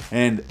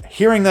 And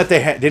hearing that they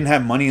didn't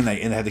have money and they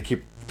had to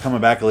keep coming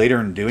back later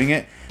and doing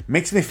it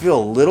makes me feel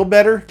a little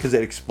better because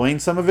it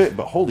explains some of it,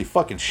 but holy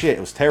fucking shit,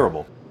 it was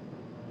terrible.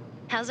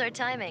 How's our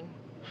timing?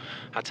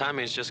 Our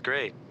timing is just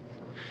great.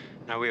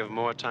 Now we have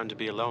more time to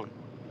be alone.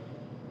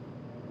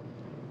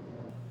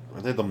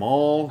 Are they at the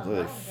mall?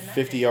 Are they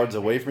 50 yards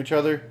away from each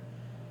other?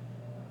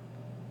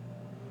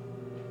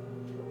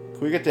 Can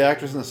we get the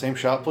actors in the same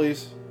shot,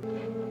 please?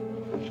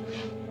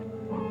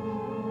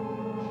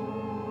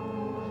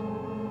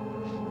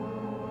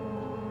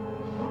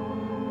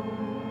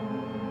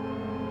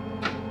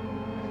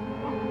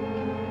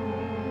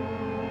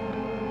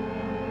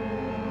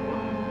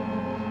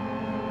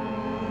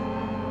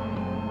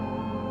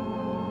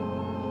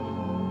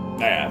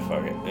 Nah,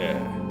 fuck it. Yeah.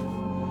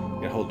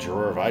 Got a whole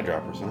drawer of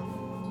eyedroppers, huh?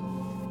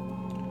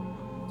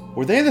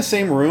 Were they in the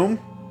same room?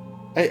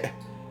 I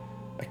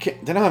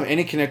can't. They don't have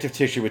any connective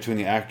tissue between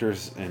the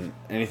actors and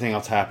anything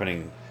else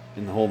happening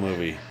in the whole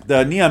movie.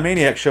 The Neon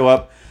Maniacs show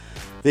up.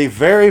 They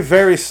very,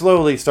 very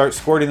slowly start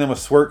squirting them with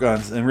squirt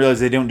guns and realize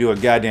they don't do a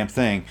goddamn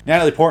thing.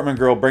 Natalie Portman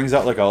girl brings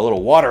out like a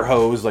little water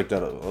hose, like a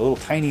little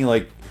tiny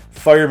like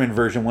fireman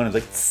version one. It's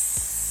like,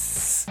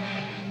 tss.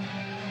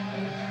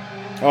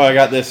 Oh, I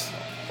got this.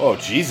 Oh,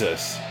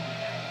 Jesus.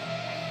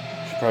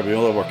 Should probably be a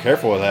little more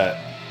careful with that.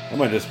 That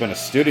might have just been a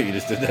student you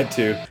just did that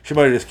to. She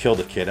might have just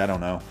killed a kid, I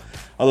don't know.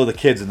 Although the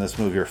kids in this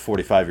movie are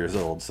 45 years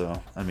old,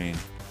 so, I mean,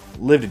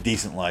 lived a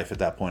decent life at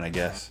that point, I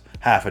guess.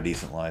 Half a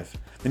decent life.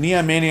 The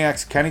Neon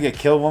Maniacs kind of get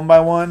killed one by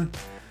one,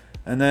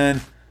 and then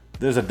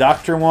there's a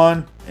doctor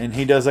one, and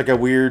he does like a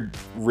weird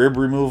rib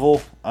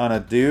removal on a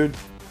dude.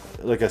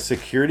 Like a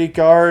security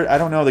guard. I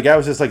don't know. The guy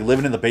was just like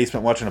living in the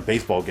basement watching a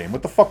baseball game.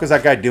 What the fuck was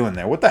that guy doing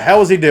there? What the hell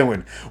was he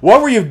doing?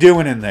 What were you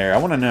doing in there? I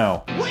want to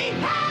know.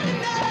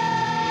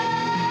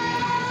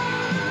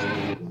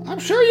 I'm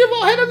sure you've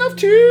all had enough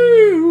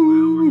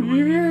too.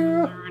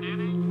 Yeah.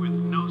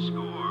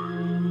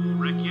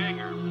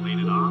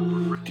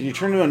 Did you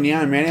turn into a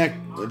Neon Maniac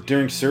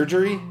during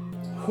surgery?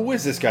 Who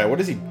is this guy? What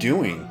is he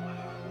doing?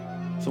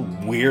 Some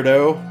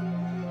weirdo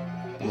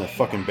in the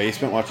fucking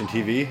basement watching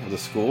TV at the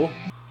school.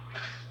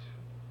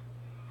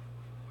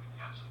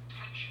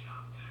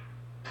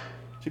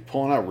 Is he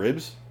pulling out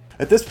ribs?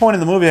 At this point in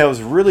the movie, I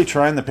was really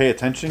trying to pay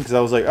attention because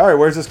I was like, all right,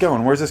 where's this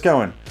going? Where's this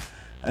going?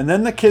 And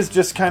then the kids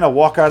just kind of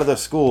walk out of the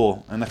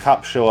school and the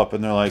cops show up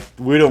and they're like,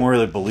 we don't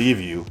really believe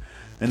you.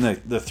 And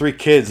the 3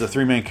 kids, the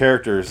 3 main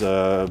characters,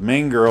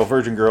 main girl,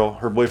 virgin girl,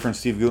 her boyfriend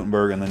Steve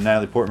Guttenberg, and the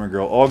Natalie Portman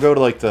girl all go to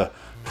like the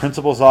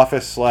principal's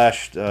office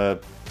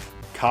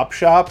 / cop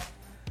shop,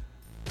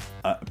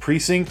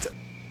 precinct.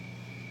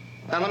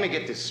 Now let me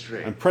get this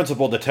straight. And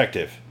principal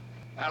detective.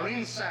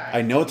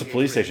 I know it's a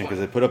police station because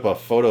they put up a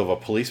photo of a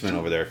policeman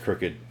over there,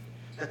 crooked.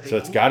 So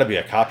it's got to be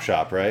a cop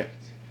shop, right?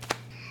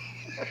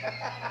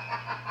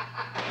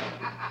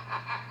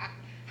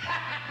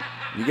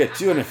 You get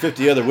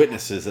 250 other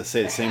witnesses that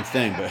say the same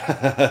thing, but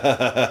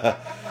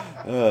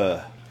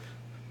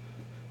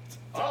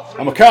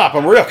I'm a cop.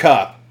 I'm a real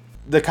cop.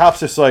 The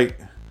cop's just like,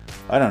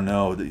 I don't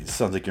know. It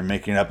sounds like you're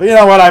making it up. But you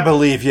know what? I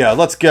believe you.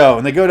 Let's go.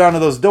 And they go down to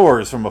those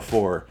doors from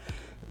before.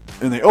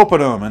 And they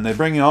open them, and they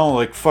bring in all,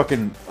 like,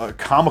 fucking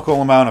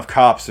comical amount of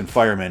cops and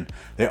firemen.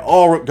 They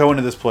all go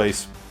into this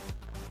place.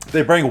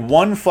 They bring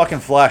one fucking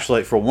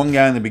flashlight for one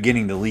guy in the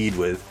beginning to lead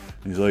with.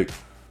 And he's like...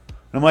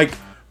 And I'm like,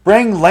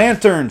 bring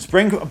lanterns,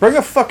 bring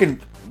a fucking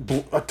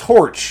a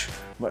torch,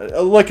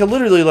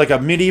 literally like a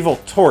medieval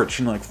torch,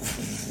 and like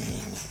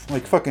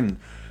fucking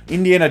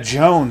Indiana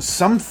Jones,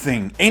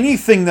 something,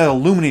 anything that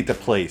illuminate the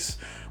place.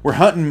 We're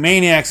hunting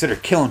maniacs that are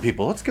killing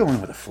people. Let's go in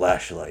with a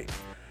flashlight,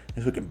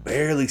 if we can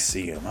barely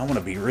see them. I want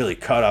to be really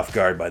caught off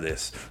guard by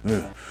this.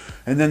 Ugh.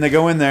 And then they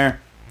go in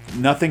there,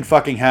 nothing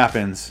fucking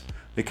happens.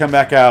 They come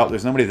back out,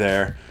 there's nobody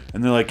there.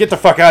 And they're like, get the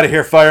fuck out of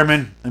here,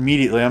 firemen.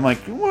 Immediately. I'm like,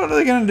 what are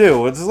they going to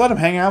do? Just let them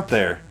hang out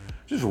there.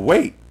 Just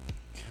wait.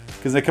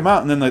 Because they come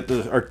out, and then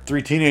our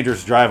 3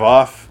 teenagers drive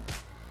off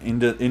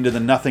into the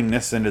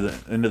nothingness, into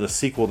the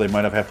sequel they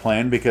might have had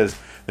planned. Because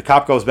the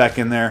cop goes back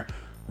in there,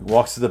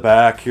 walks to the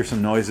back, hears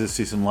some noises,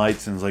 sees some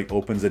lights, and like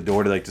opens the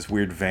door to like this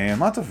weird van.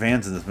 Lots of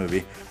vans in this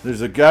movie.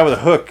 There's a guy with a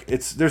hook.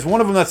 There's one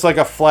of them that's like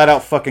a flat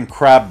out fucking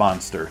crab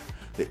monster.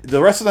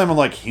 The rest of them are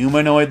like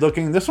humanoid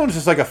looking. This one's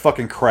just like a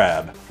fucking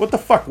crab. What the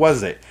fuck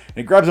was it? And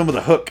he grabs him with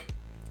a hook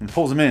and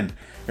pulls him in.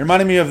 It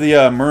reminded me of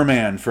the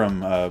merman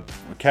from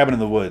Cabin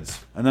in the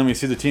Woods. And then we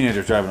see the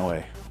teenagers driving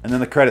away. And then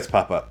the credits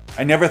pop up.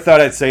 I never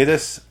thought I'd say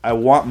this. I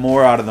want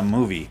more out of the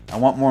movie. I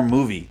want more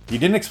movie. You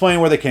didn't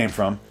explain where they came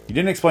from. You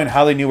didn't explain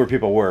how they knew where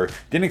people were.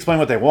 Didn't explain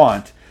what they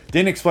want.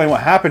 Didn't explain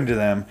what happened to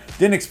them.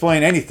 Didn't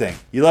explain anything.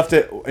 You left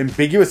it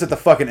ambiguous at the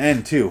fucking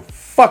end too.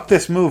 Fuck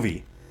this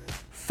movie.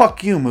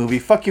 Fuck you, movie.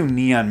 Fuck you,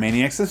 Neon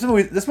Maniacs. This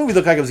movie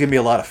looked like it was going to be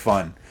a lot of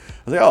fun. I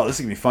was like, oh, this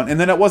is going to be fun. And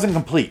then it wasn't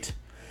complete.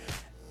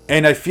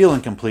 And I feel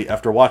incomplete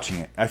after watching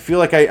it. I feel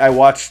like I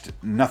watched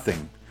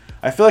nothing.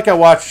 I feel like I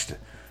watched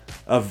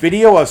a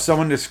video of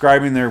someone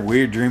describing their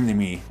weird dream to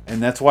me.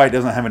 And that's why it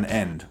doesn't have an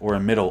end or a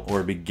middle or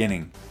a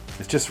beginning.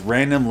 It's just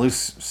random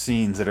loose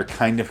scenes that are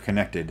kind of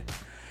connected.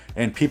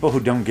 And people who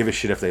don't give a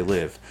shit if they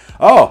live.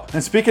 Oh,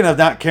 and speaking of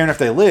not caring if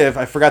they live,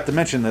 I forgot to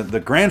mention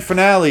the grand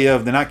finale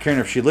of the not caring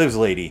if she lives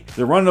lady.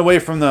 They're running away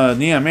from the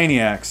Neon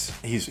Maniacs.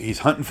 He's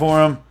hunting for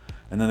them,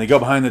 and then they go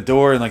behind the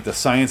door in like the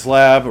science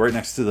lab right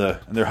next to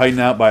and they're hiding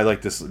out by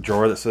like this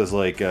drawer that says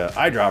like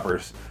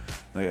eyedroppers.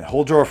 Like a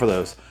whole drawer for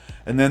those.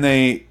 And then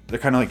they're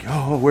kind of like,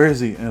 oh, where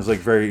is he? And it's like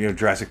very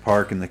Jurassic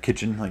Park in the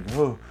kitchen, like,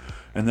 oh.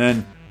 And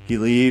then he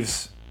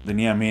leaves. The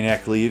Neon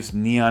Maniac leaves.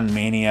 Neon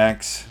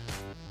Maniacs.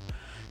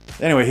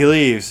 Anyway, he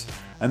leaves,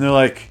 and they're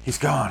like, he's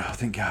gone. Oh,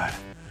 thank God.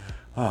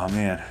 Oh,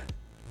 man.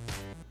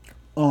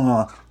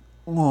 And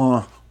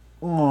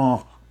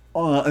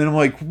I'm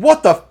like,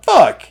 what the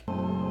fuck?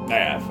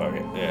 Nah, fuck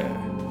it. Yeah.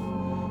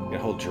 Got a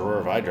whole drawer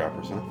of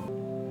eyedroppers, huh?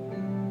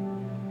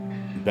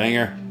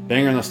 Banger.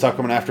 Banger and they'll stop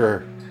coming after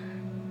her.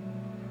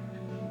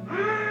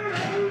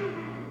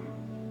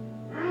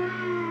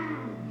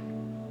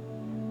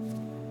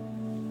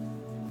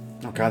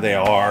 Oh, God, they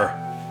are.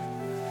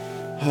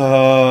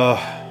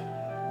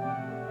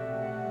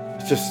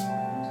 It's just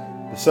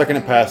the second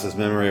it passes,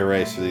 memory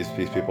erased for these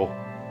people.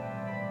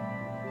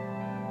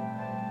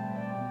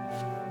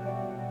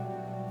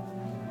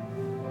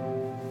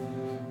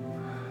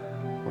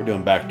 We're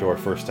doing backdoor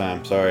first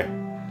time. Sorry,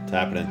 it's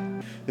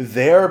happening.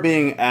 They are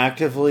being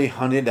actively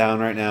hunted down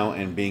right now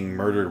and being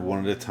murdered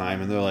one at a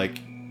time, and they're like,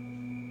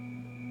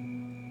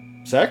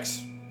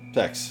 sex,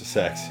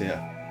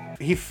 yeah.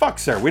 He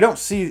fucks her. We don't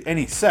see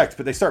any sex,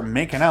 but they start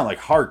making out like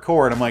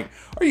hardcore, and I'm like,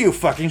 are you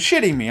fucking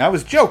shitting me? I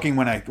was joking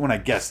when I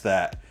guessed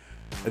that.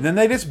 And then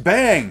they just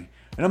bang.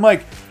 And I'm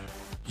like,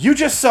 you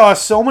just saw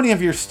so many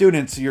of your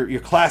students, your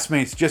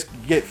classmates just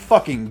get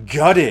fucking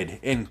gutted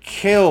and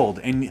killed,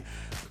 and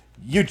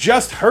you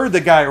just heard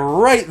the guy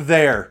right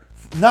there,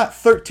 not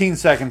 13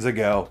 seconds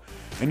ago,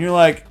 and you're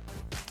like,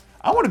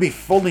 I want to be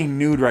fully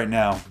nude right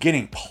now,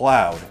 getting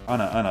plowed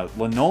on a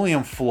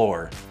linoleum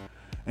floor,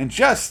 and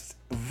just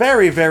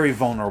very, very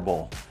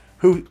vulnerable.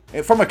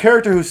 From a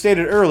character who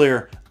stated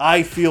earlier,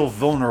 I feel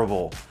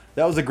vulnerable.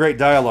 That was a great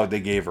dialogue they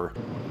gave her.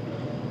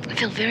 I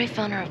feel very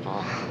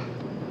vulnerable.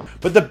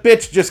 But the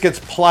bitch just gets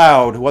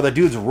plowed while the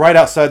dude's right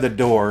outside the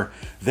door.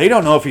 They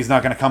don't know if he's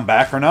not going to come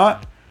back or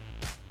not.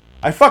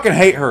 I fucking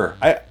hate her.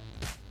 I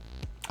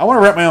want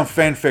to write my own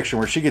fan fiction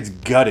where she gets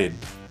gutted.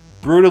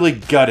 Brutally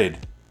gutted.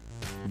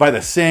 By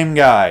the same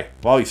guy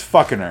while he's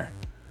fucking her.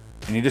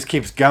 And he just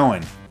keeps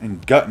going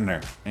and gutting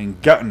her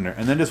and gutting her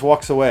and then just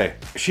walks away.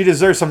 She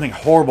deserves something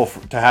horrible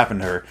to happen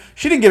to her.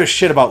 She didn't give a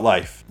shit about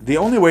life. The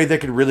only way they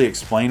could really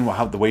explain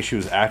how the way she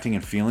was acting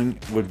and feeling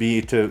would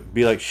be to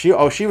be like, she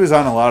was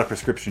on a lot of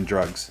prescription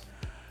drugs.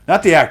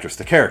 Not the actress,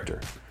 the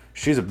character.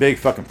 She's a big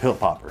fucking pill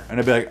popper. And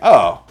I'd be like,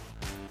 oh,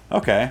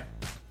 okay.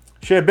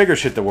 She had bigger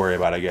shit to worry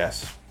about, I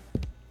guess.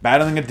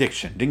 Battling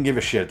addiction. Didn't give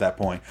a shit at that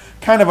point.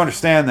 Kind of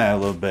understand that a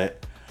little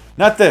bit.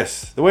 Not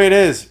this. The way it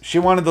is, she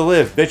wanted to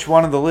live. Bitch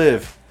wanted to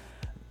live.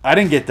 I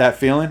didn't get that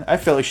feeling. I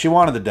felt like she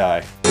wanted to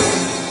die.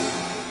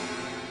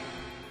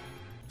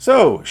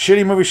 So,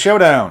 Shitty Movie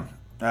Showdown.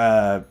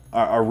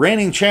 Our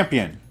reigning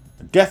champion,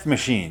 Death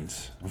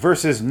Machines,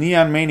 versus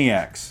Neon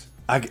Maniacs.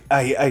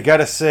 I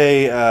gotta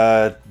say,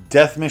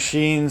 Death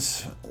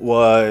Machines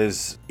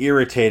was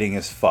irritating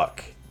as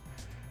fuck.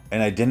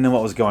 And I didn't know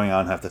what was going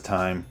on half the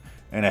time.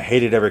 And I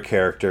hated every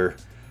character.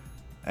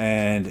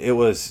 And it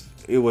was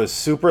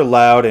super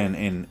loud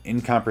and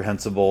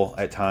incomprehensible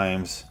at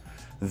times.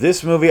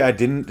 This movie,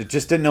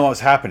 just didn't know what was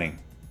happening.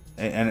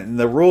 And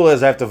the rule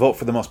is I have to vote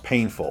for the most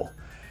painful.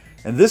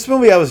 And this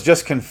movie, I was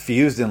just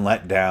confused and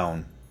let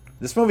down.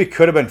 This movie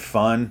could have been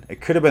fun.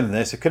 It could have been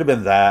this. It could have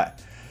been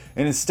that.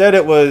 And instead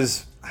it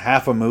was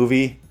half a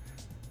movie.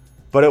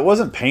 But it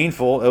wasn't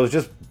painful. It was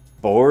just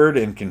bored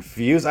and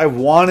confused. I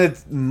wanted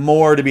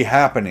more to be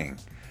happening.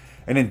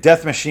 And in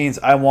Death Machines,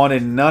 I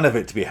wanted none of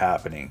it to be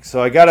happening.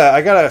 So I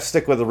gotta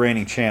stick with the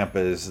reigning champ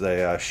as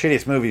the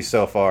shittiest movie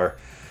so far.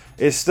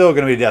 It's still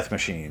gonna be Death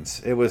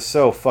Machines. It was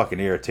so fucking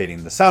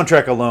irritating. The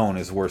soundtrack alone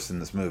is worse than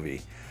this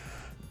movie.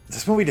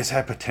 This movie just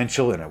had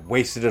potential and it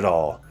wasted it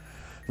all.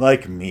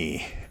 Like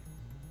me.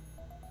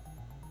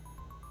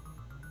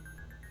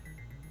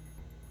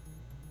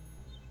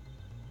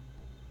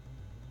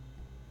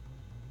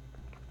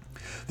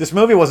 This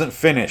movie wasn't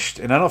finished,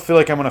 and I don't feel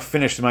like I'm going to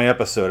finish my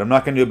episode. I'm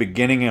not going to do a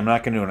beginning, I'm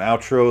not going to do an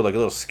outro, like a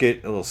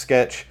little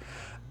sketch.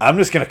 I'm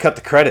just going to cut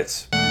the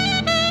credits.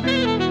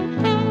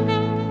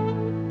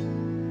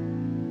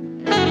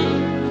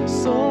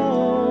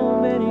 So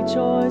many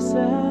choices,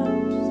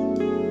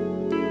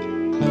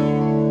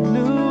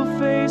 new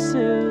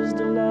faces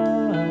to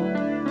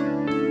love,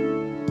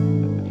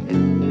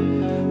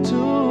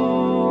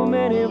 too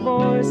many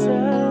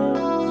voices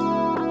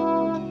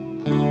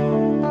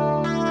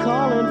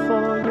calling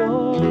for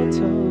your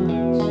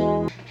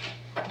touch.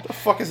 What the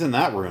fuck is in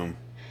that room?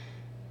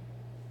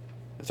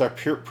 It's our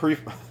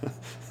proof.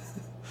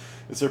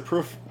 It's their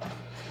proof.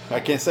 I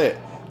can't say it.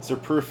 It's their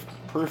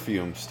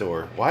perfume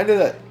store. Why did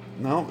that?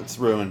 No, it's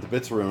ruined. The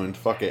bit's ruined.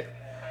 Fuck it.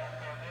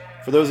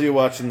 For those of you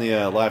watching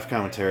the live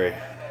commentary,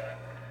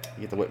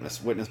 you get to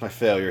witness my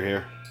failure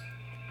here.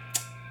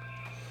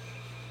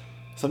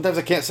 Sometimes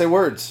I can't say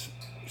words.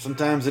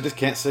 Sometimes I just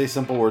can't say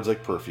simple words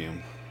like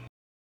perfume.